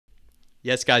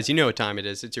Yes, guys, you know what time it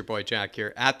is. It's your boy Jack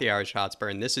here at the Irish Hotspur,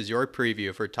 and this is your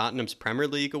preview for Tottenham's Premier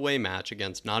League away match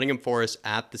against Nottingham Forest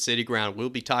at the City Ground. We'll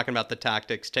be talking about the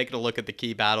tactics, taking a look at the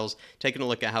key battles, taking a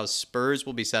look at how Spurs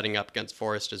will be setting up against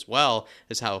Forest as well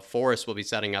as how Forest will be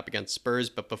setting up against Spurs.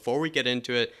 But before we get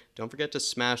into it, don't forget to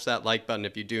smash that like button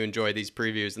if you do enjoy these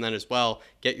previews, and then as well,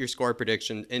 get your score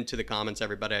prediction into the comments,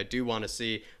 everybody. I do want to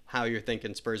see how you're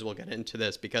thinking Spurs will get into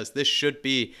this because this should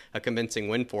be a convincing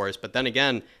win for us. But then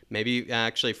again, maybe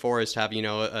actually Forest have,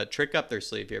 a trick up their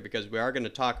sleeve here because we are going to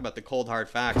talk about the cold hard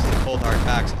facts. And the cold hard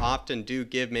facts often do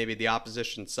give maybe the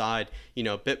opposition side,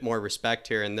 a bit more respect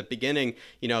here. And the beginning,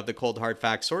 of the cold hard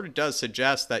facts sort of does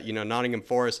suggest that, Nottingham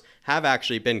Forest have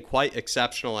actually been quite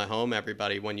exceptional at home,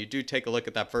 everybody. When you do take a look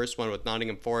at that first one with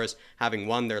Nottingham Forest having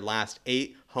won their last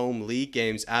 8 home league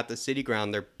games at the City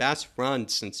Ground, their best run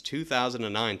since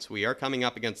 2009. So we are coming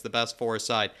up against the best Forest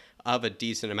side of a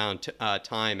decent amount of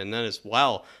time. And then as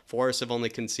well, Forest have only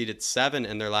conceded 7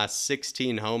 in their last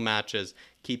 16 home matches,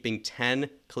 keeping 10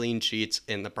 clean sheets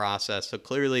in the process. So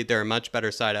clearly they're a much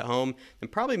better side at home than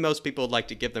probably most people would like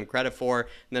to give them credit for.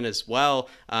 And then as well,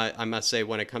 I must say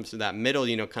when it comes to that middle,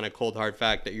 kind of cold hard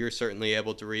fact that you're certainly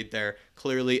able to read there,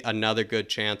 clearly another good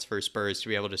chance for Spurs to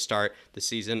be able to start the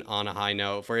season on a high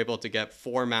note. If we're able to get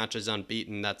 4 matches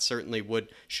unbeaten, that certainly would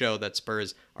show that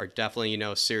Spurs are definitely,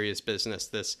 serious business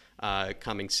this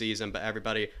coming season. But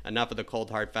everybody, enough of the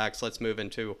cold hard facts. Let's move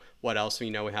into what else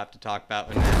we have to talk about,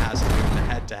 and it has to do with the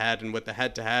head-to-head. And with the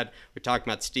head-to-head, we're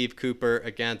talking about Steve Cooper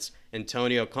against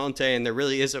Antonio Conte, and there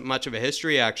really isn't much of a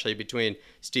history actually between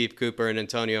Steve Cooper and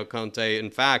Antonio Conte. In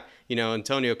fact,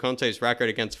 Antonio Conte's record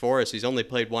against Forest, he's only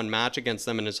played 1 match against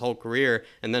them in his whole career.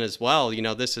 And then as well,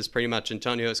 this is pretty much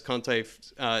Antonio Conte's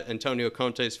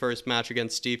first match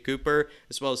against Steve Cooper,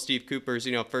 as well as Steve Cooper's,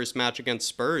 first match against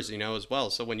Spurs, as well.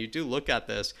 So when you do look at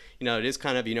this, it is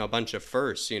kind of, a bunch of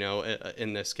firsts,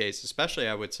 in this case, especially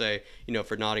I would say,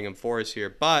 for Nottingham Forest here.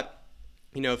 But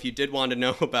if you did want to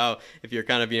know about, if you're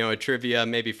kind of, a trivia,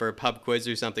 maybe for a pub quiz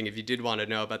or something, if you did want to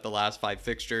know about the last 5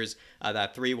 fixtures,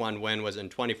 that 3-1 win was in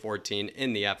 2014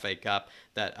 in the FA Cup.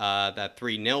 That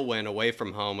 3-0 win away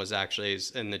from home was actually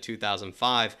in the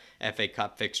 2005 FA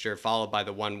Cup fixture, followed by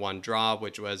the 1-1 draw,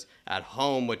 which was at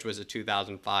home, which was a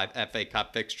 2005 FA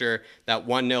Cup fixture. That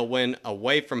 1-0 win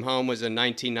away from home was in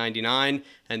 1999,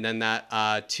 and then that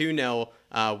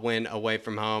 2-0 win away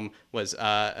from home was,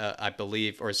 I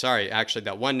believe, or sorry, actually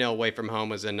that 1-0 away from home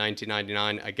was in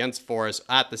 1999 against Forest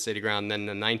at the City Ground. Then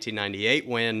the 1998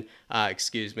 win,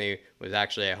 was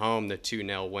actually at home, the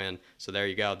 2-0 win. So there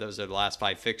you go. Those are the last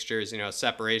 5 fixtures, a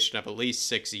separation of at least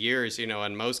 6 years,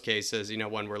 in most cases,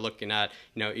 when we're looking at,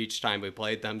 each time we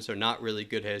played them. So not really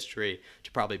good history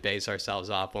to probably base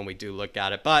ourselves off when we do look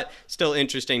at it, but still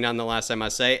interesting nonetheless, I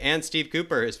must say. And Steve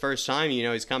Cooper, his first time,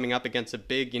 he's coming up against a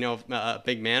big,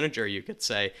 big manager, you could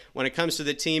say. When it comes to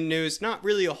the team news, not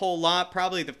really a whole lot.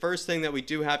 Probably the first thing that we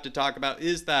do have to talk about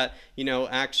is that,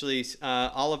 actually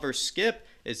Oliver Skipp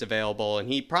is available, and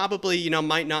he probably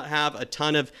might not have a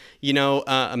ton of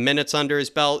minutes under his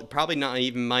belt, probably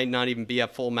might not even be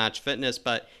at full match fitness,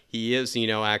 but he is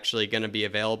actually going to be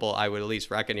available. I would at least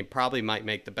reckon he probably might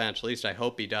make the bench, at least I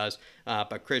hope he does.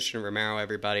 But Christian Romero,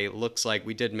 everybody, looks like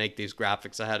we did make these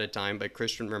graphics ahead of time, but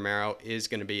Christian Romero is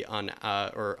going to be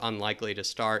unlikely to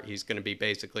start. He's going to be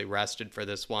basically rested for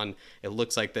this one. It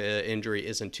looks like the injury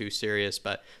isn't too serious,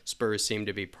 but Spurs seem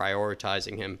to be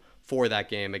prioritizing him for that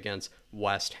game against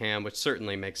West Ham, which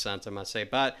certainly makes sense, I must say.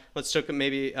 But let's take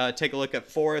a look at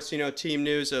Forest, team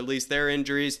news, at least their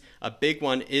injuries. A big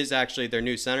one is actually their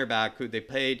new center back, who they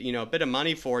paid, a bit of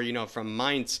money for, from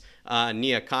Mainz,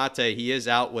 Niakate. He is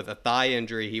out with a thigh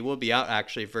injury. He will be out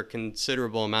actually for a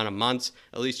considerable amount of months,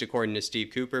 at least according to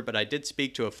Steve Cooper. But I did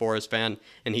speak to a Forest fan,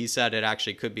 and he said it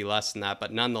actually could be less than that.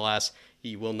 But nonetheless,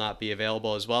 he will not be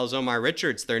available, as well as Omar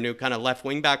Richards, their new kind of left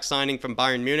wing back signing from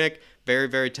Bayern Munich. Very,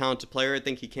 very talented player. I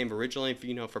think he came originally,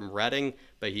 from Reading,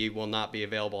 but he will not be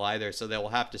available either. So they will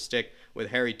have to stick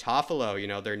with Harry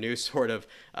Toffolo, their new sort of,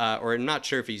 or I'm not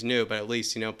sure if he's new, but at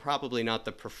least, probably not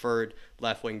the preferred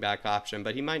left wing back option,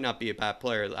 but he might not be a bad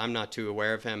player. I'm not too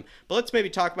aware of him. But let's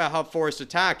maybe talk about how Forest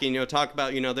attack, talk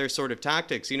about, their sort of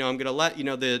tactics. I'm going to let,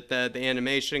 the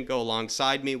animation go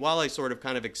alongside me while I sort of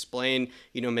kind of explain,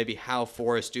 maybe how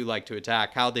Forest do like to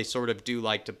attack, how they sort of do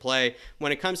like to play.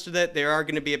 When it comes to that, they are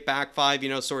going to be a back 5,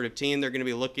 sort of team. They're going to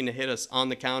be looking to hit us on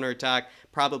the counterattack.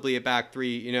 Probably a back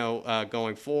 3,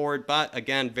 going forward. But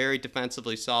again, very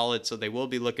defensively solid, so they will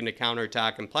be looking to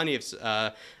counterattack in plenty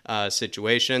of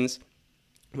situations.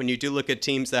 when you do look at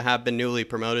teams that have been newly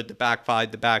promoted, the back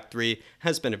five, the back three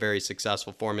has been a very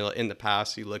successful formula in the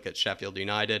past. You look at Sheffield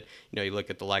United, you look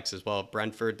at the likes as well of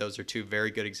Brentford. Those are two very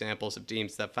good examples of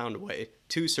teams that found a way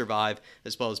to survive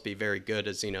as well as be very good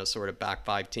as, sort of back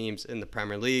five teams in the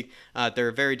Premier League. They're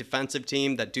a very defensive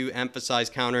team that do emphasize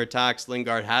counterattacks.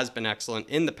 Lingard has been excellent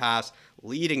in the past,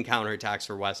 leading counterattacks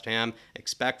for West Ham.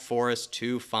 Expect Forest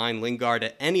to find Lingard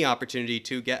at any opportunity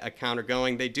to get a counter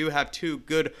going. They do have two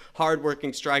good,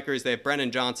 hard-working strikers. They have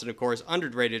Brennan Johnson, of course,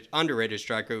 underrated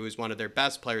striker, who was one of their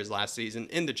best players last season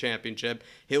in the Championship.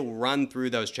 He'll run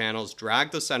through those channels, drag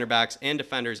the center backs and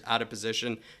defenders out of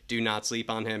position. Do not sleep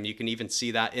on him. You can even see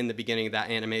that in the beginning of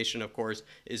that animation, of course,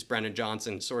 is Brennan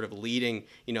Johnson sort of leading,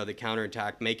 the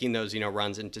counterattack, making those,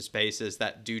 runs into spaces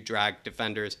that do drag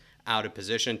defenders out of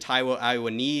position. Taiwo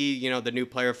Awoniyi, the new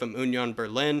player from Union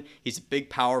Berlin, he's a big,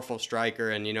 powerful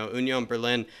striker. And, Union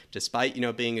Berlin, despite,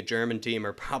 being a German team,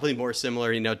 are probably more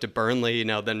similar, to Burnley,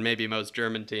 than maybe most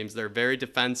German teams. They're a very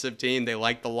defensive team. They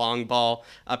like the long ball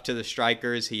up to the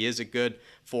strikers. He is a good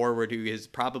forward who is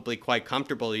probably quite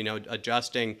comfortable,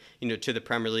 adjusting, to the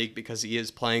Premier League because he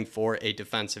is playing for a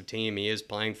defensive team. He is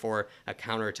playing for a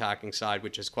counterattacking side,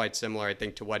 which is quite similar, I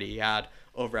think, to what he had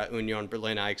over at Union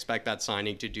Berlin. I expect that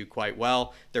signing to do quite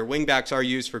well. Their wingbacks are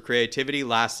used for creativity.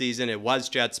 Last season, it was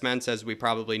Jet Spence, as we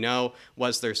probably know,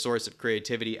 was their source of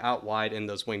creativity out wide in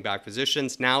those wingback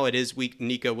positions. Now it is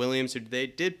Nico Williams, who they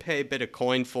did pay a bit of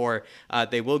coin for.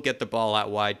 They will get the ball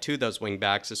out wide to those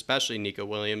wingbacks, especially Nico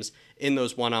Williams. In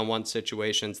those one-on-one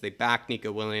situations, they back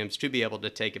Nico Williams to be able to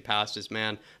take it past his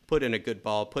man, put in a good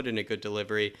ball, put in a good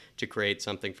delivery to create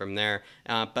something from there.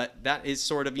 But that is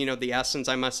sort of, the essence,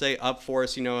 I must say, of Forest,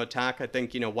 attack. I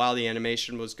think, while the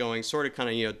animation was going, sort of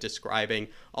kind of, describing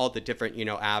all the different,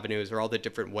 avenues or all the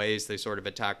different ways they sort of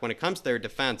attack. When it comes to their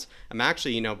defense, I'm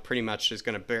actually, pretty much just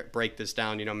going to break this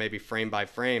down, maybe frame by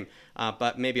frame.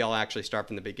 But maybe I'll actually start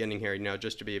from the beginning here,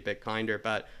 just to be a bit kinder.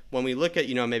 But when we look at,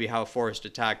 maybe how Forest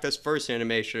attack, this first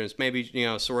animation is maybe,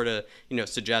 sort of,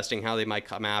 suggesting how they might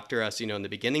come after us, in the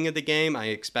beginning of the game. I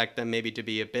expect them maybe to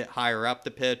be a bit higher up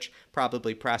the pitch,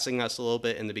 probably pressing us a little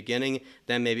bit in the beginning.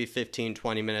 Then maybe 15,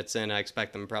 20 minutes in, I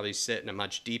expect them to probably sit in a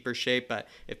much deeper shape. But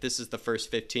if this is the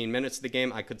first 15 minutes of the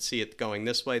game, I could see it going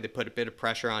this way. They put a bit of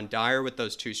pressure on Dyer with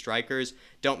those two strikers.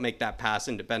 Don't make that pass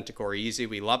into Bentancur easy.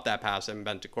 We love that pass in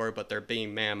Bentancur, but they're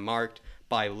being man-marked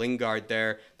by Lingard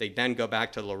there. They then go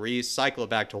back to Lloris, cycle it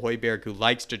back to Højbjerg, who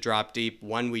likes to drop deep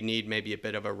when we need maybe a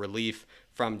bit of a relief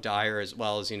from Dyer, as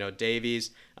well as,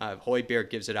 Davies. Højbjerg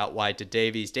gives it out wide to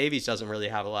Davies. Davies doesn't really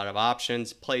have a lot of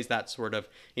options, plays that sort of,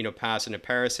 pass into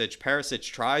Perisic. Perisic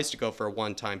tries to go for a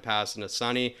one-time pass into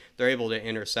Sonny. They're able to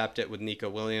intercept it with Nico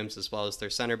Williams as well as their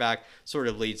center back. Sort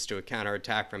of leads to a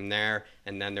counterattack from there,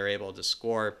 and then they're able to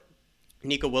score.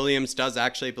 Nico Williams does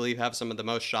actually, I believe, have some of the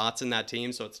most shots in that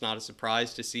team, so it's not a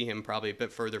surprise to see him probably a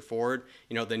bit further forward,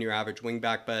 than your average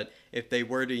wingback. But if they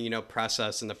were to, press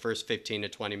us in the first 15 to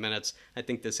 20 minutes, I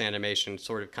think this animation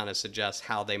sort of kind of suggests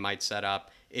how they might set up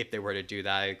if they were to do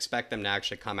that. I expect them to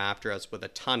actually come after us with a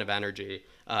ton of energy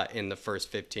in the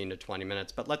first 15 to 20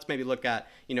 minutes. But let's maybe look at,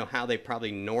 how they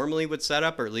probably normally would set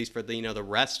up, or at least for the, the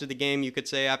rest of the game, you could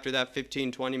say, after that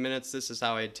 15, 20 minutes. This is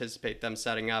how I anticipate them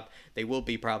setting up. They will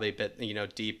be probably a bit,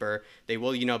 deeper. They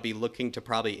will, be looking to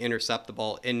probably intercept the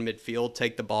ball in midfield,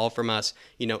 take the ball from us,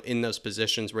 in those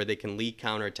positions where they can lead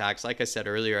counterattacks. Like I said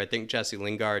earlier, I think Jesse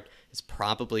Lingard is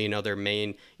probably, their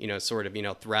main, sort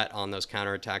of, threat on those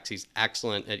counterattacks. He's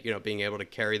excellent at, being able to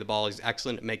carry the ball. He's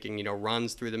excellent at making,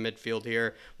 runs through the midfield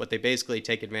here. What they basically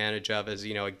take advantage of is,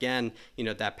 again,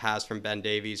 that pass from Ben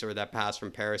Davies or that pass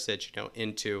from Perisic,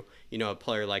 into, a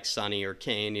player like Sonny or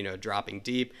Kane, dropping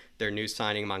deep. Their new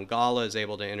signing, Mangala, is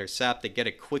able to intercept. They get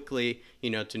it quickly,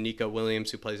 to Nico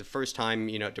Williams, who plays the first time,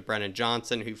 to Brennan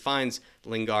Johnson, who finds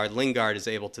Lingard. Lingard is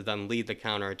able to then lead the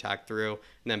counterattack through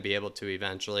and then be able to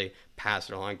eventually pass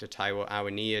it along to Taiwo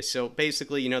Awoniyi. So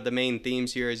basically, the main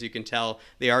themes here, as you can tell,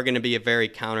 they are going to be a very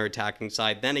counterattacking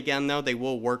side. Then again, though, they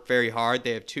will work very hard.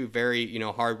 They have two very,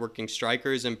 hardworking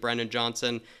strikers in Brennan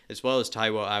Johnson as well as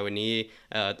Taiwo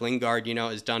Awoniyi. Lingard,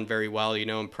 has done very well,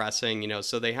 in pressing,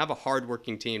 so they have a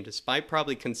hardworking team. Despite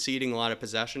probably conceding a lot of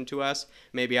possession to us,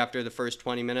 maybe after the first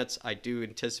 20 minutes, I do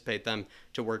anticipate them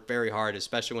to work very hard,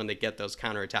 especially when they get those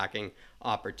counterattacking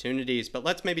opportunities. But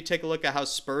let's maybe take a look at how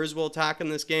Spurs will attack in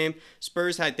this game.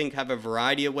 Spurs, I think, have a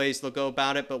variety of ways they'll go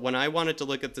about it, but when I wanted to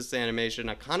look at this animation,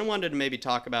 I kind of wanted to maybe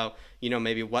talk about,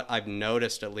 maybe what I've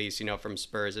noticed at least, from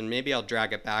Spurs, and maybe I'll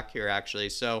drag it back here actually.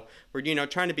 So we're,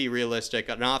 trying to be realistic,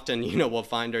 and often, we'll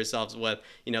find ourselves with,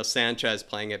 Sanchez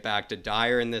playing it back to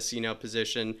Dyer in this,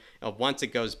 position. Once it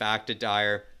goes back to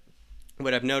Dyer,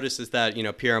 what I've noticed is that,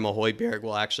 Pierre-Emile Højbjerg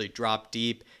will actually drop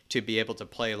deep to be able to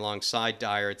play alongside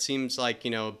Dyer. It seems like,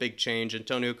 a big change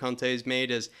Antonio Conte has made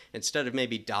is instead of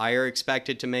maybe Dyer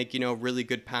expected to make, really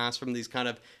good pass from these kind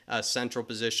of central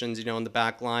positions, in the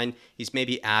back line, he's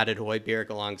maybe added Højbjerg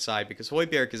alongside, because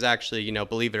Højbjerg is actually,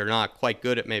 believe it or not, quite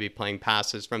good at maybe playing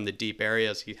passes from the deep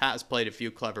areas. He has played a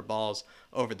few clever balls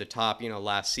over the top,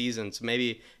 last season. So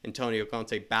maybe Antonio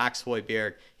Conte backs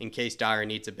Højbjerg in case Dyer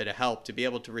needs a bit of help to be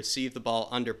able to receive the ball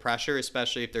under pressure,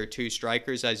 especially if there are two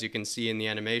strikers, as you can see in the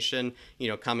animation,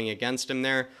 coming against him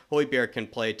there. Højbjerg can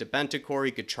play it to Bentancur.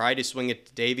 He could try to swing it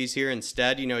to Davies here.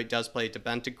 Instead, he does play it to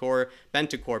Bentancur.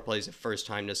 Bentancur plays it first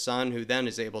time to Son, who then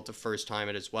is able to first time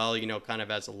it as well, kind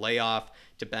of as a layoff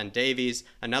to Ben Davies.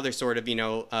 Another sort of,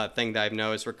 thing that I've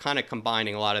noticed, we're kind of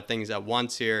combining a lot of things at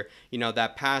once here.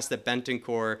 That pass that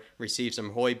Bentancur receives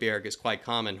from Højbjerg is quite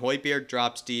common. Højbjerg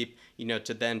drops deep,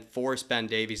 to then force Ben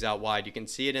Davies out wide. You can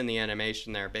see it in the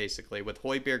animation there, basically. With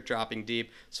Højbjerg dropping deep,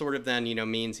 sort of then,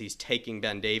 means he's taking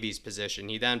Ben Davies' position.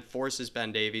 He then forces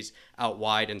Ben Davies out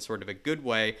wide in sort of a good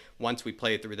way. Once we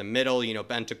play through the middle,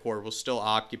 Bentancur will still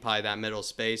occupy that middle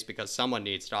space because someone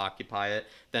needs to occupy it.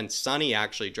 Then Sonny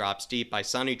actually drops deep. By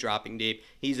Sonny dropping deep,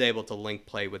 he's able to link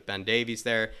play with Ben Davies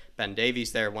there. Ben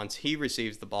Davies there, once he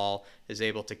receives the ball, is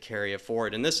able to carry it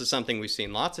forward. And this is something we've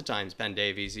seen lots of times, Ben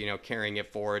Davies, carrying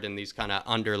it forward in these kind of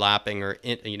underlapping or,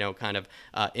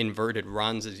 inverted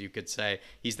runs, as you could say.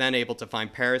 He's then able to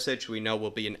find Perisic, who we know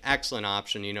will be an excellent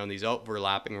option, in these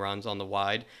overlapping runs on the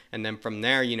wide. And then from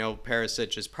there,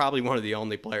 Perisic is probably one of the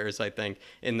only players, I think,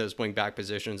 in those wing-back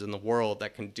positions in the world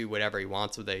that can do whatever he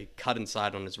wants with a cut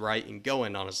inside on his right and go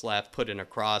in on his left, put in a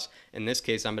cross. In this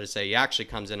case, I'm going to say he actually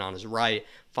comes in on his right,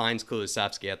 finds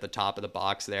Kulusevski at the top of the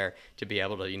box there to be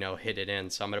able to, hit it in.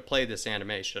 So I'm going to play this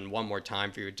animation one more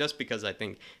time for you just because I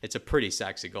think it's a pretty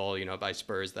sexy goal, by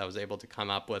Spurs that I was able to come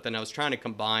up with. And I was trying to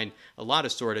combine a lot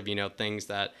of sort of, things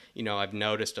that, I've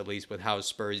noticed at least with how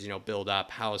Spurs, build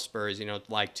up, how Spurs,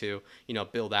 like to,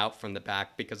 build out from the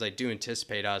back, because I do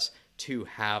anticipate us to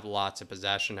have lots of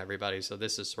possession, everybody. So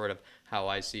this is sort of how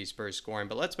I see Spurs scoring.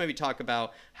 But let's maybe talk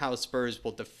about how Spurs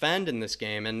will defend in this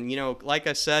game. And, like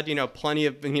I said, plenty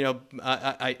of,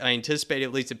 I anticipate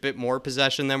at least a bit more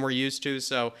possession than we're used to.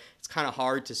 So it's kind of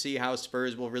hard to see how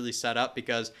Spurs will really set up,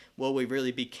 because will we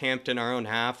really be camped in our own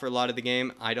half for a lot of the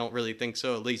game? I don't really think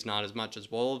so, at least not as much as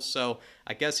Wolves. So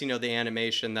I guess, the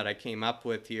animation that I came up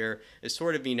with here is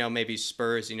sort of, maybe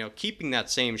Spurs, keeping that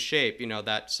same shape,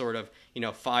 that sort of,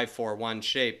 5-4-1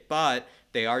 shape, but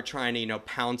they are trying to,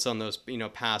 pounce on those,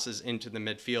 passes into the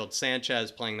midfield.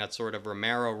 Sanchez playing that sort of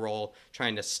Romero role,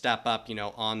 trying to step up,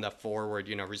 on the forward,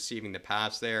 receiving the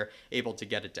pass there, able to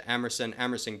get it to Emerson.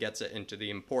 Emerson gets it into the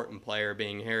important player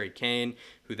being Harry Kane,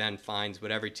 who then finds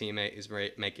what every teammate is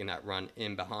making that run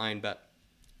in behind. But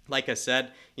like I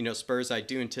said, Spurs, I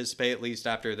do anticipate, at least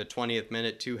after the 20th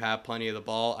minute, to have plenty of the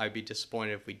ball. I'd be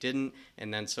disappointed if we didn't.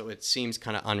 And then so it seems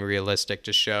kind of unrealistic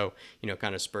to show,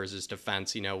 kind of Spurs'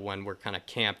 defense, when we're kind of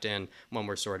camped in, when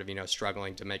we're sort of,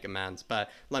 struggling to make amends. But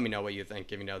let me know what you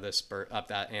think of this spurt of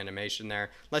that animation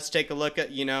there. Let's take a look at,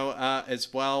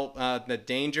 as well, the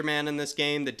danger man in this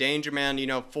game. The danger man,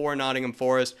 for Nottingham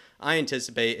Forest, I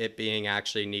anticipate it being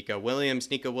actually Nico Williams.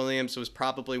 Nico Williams was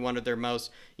probably one of their most,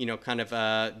 kind of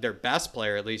their best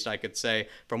player, at least I could say,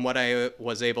 from what I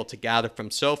was able to gather from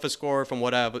SofaScore, from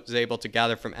what I was able to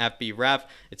gather from FB Ref.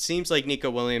 It seems like Nico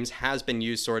Williams has been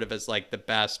used sort of as like the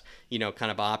best,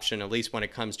 kind of option, at least when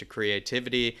it comes to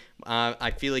creativity.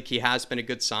 I feel like he has been a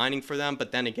good signing for them,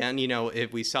 but then again,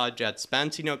 if we saw Jet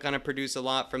Spence, kind of produce a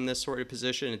lot from this sort of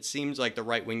position, it seems like the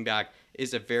right wing back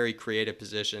is a very creative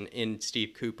position in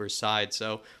Steve Cooper's side.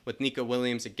 So with Nico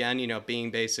Williams, again,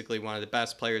 being basically one of the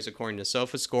best players according to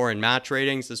SofaScore and match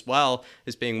ratings, as well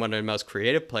as being one of the most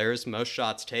creative players, most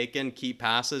shots taken, key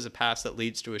passes, a pass that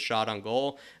leads to a shot on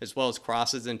goal, as well as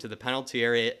crosses into the penalty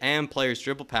area and players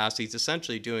dribble pass. He's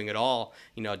essentially doing it all,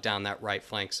 down that right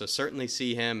flank. So certainly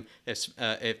see him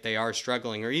if they are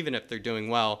struggling, or even if they're doing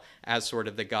well, as sort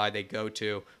of the guy they go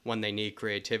to when they need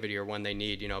creativity or when they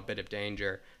need, a bit of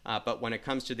danger. But when it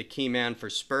comes to the key man for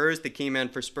Spurs, the key man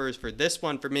for Spurs for this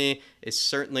one for me is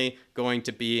certainly going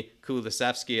to be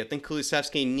Kulusevski. I think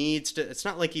Kulusevski needs to, it's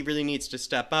not like he really needs to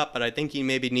step up, but I think he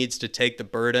maybe needs to take the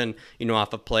burden,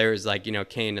 off of players like,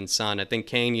 Kane and Son. I think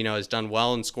Kane, has done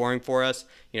well in scoring for us.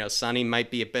 Sonny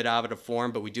might be a bit out of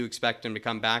form, but we do expect him to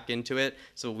come back into it.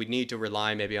 So we need to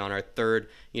rely maybe on our third,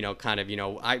 kind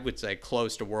of, I would say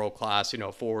close to world class,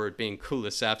 forward being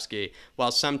Kulusevski.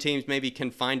 While some teams maybe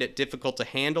can find it difficult to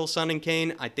handle Son and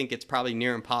Kane, I think it's probably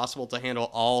near impossible to handle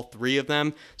all three of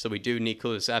them. So we do need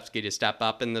Kulusevski Kulusevski to step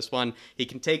up in this one. He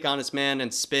can take on his man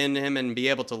and spin him and be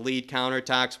able to lead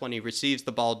counterattacks when he receives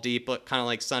the ball deep, kind of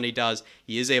like Sonny does.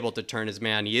 He is able to turn his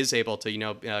man. He is able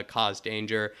to, cause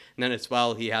danger. And then as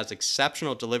well, he has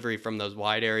exceptional delivery from those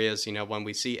wide areas. When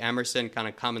we see Emerson kind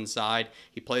of come inside,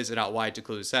 he plays it out wide to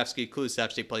Kulusevski.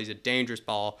 Kulusevski plays a dangerous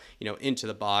ball, into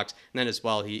the box. And then as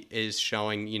well, he is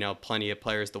showing, plenty of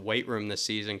players the weight room this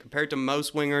season compared to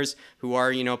most wingers who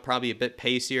are, probably a bit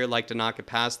pacier, like to knock it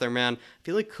past their man. I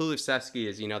feel like Kulusevski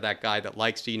is, that guy that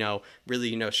likes to,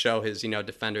 really, show his,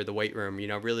 defender the weight room,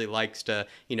 really likes to,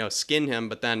 skin him,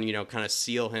 but then, kind of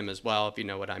seal him as well, if you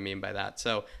know what I mean by that.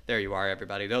 So there you are,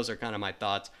 everybody. Those are kind of my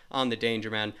thoughts on the danger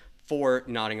man. For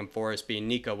Nottingham Forest being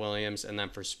Nico Williams, and then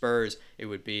for Spurs, it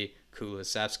would be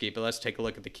Kulusevski. But let's take a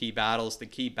look at the key battles. The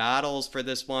key battles for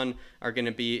this one are going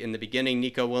to be in the beginning,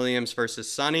 Nico Williams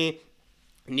versus Sonny.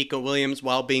 Nico Williams,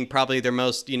 while being probably their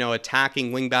most,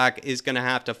 attacking wingback, is going to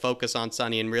have to focus on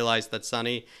Sonny and realize that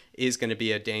Sonny is going to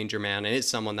be a danger man and is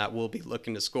someone that will be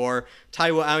looking to score.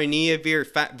 Taiwo Awoniyi,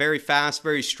 very fast,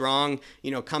 very strong,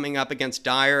 coming up against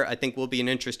Dyer, I think will be an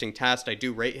interesting test. I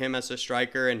do rate him as a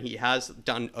striker, and he has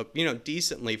done,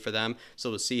 decently for them, so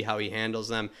we'll see how he handles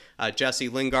them. Jesse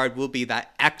Lingard will be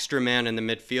that extra man in the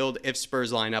midfield. If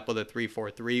Spurs line up with a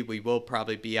 3-4-3, we will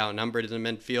probably be outnumbered in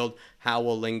the midfield. How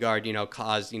will Lingard,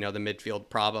 cause, the midfield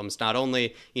problems, not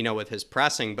only, with his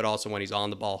pressing, but also when he's on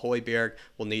the ball. Højbjerg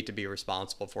will need to be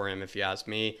responsible for him, if you ask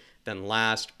me. Then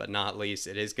last but not least,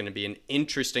 it is going to be an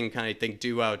interesting kind of thing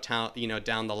duo,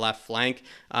 down the left flank.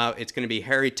 It's going to be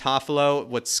Harry Toffolo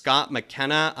with Scott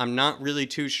McKenna. I'm not really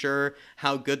too sure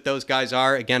how good those guys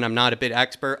are. Again, I'm not a bit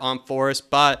expert on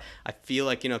Forest, but I feel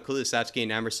like, Kulusevski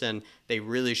and Emerson, they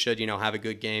really should, have a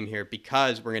good game here,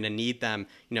 because we're going to need them,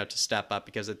 to step up,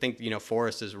 because I think,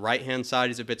 Forest's right-hand side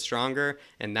is a bit stronger,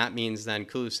 and that means then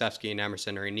Kulusevski and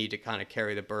Emerson are going to need to kind of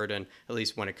carry the burden, at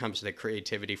least when it comes to the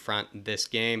creativity front in this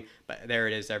game. But there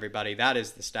it is, everybody. That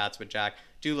is the Stats with Jack.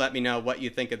 Do let me know what you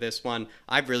think of this one.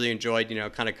 I've really enjoyed,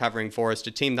 kind of covering Forest,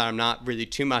 a team that I'm not really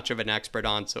too much of an expert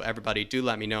on. So everybody, do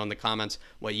let me know in the comments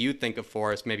what you think of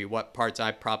Forest, maybe what parts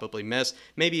I probably missed.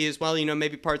 Maybe as well,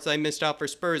 maybe parts I missed out for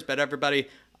Spurs. But everybody,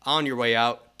 on your way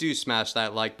out, do smash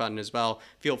that like button as well.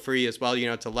 Feel free as well,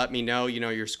 to let me know,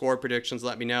 your score predictions.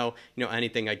 Let me know,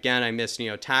 anything again I missed,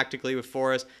 tactically with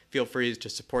Forest. Feel free to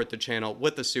support the channel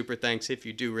with the super thanks if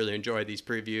you do really enjoy these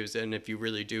previews and if you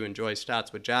really do enjoy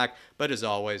Stats with Jack. But as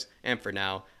always, and for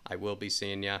now, I will be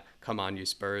seeing ya. Come on, you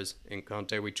Spurs. In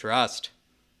Conte we trust.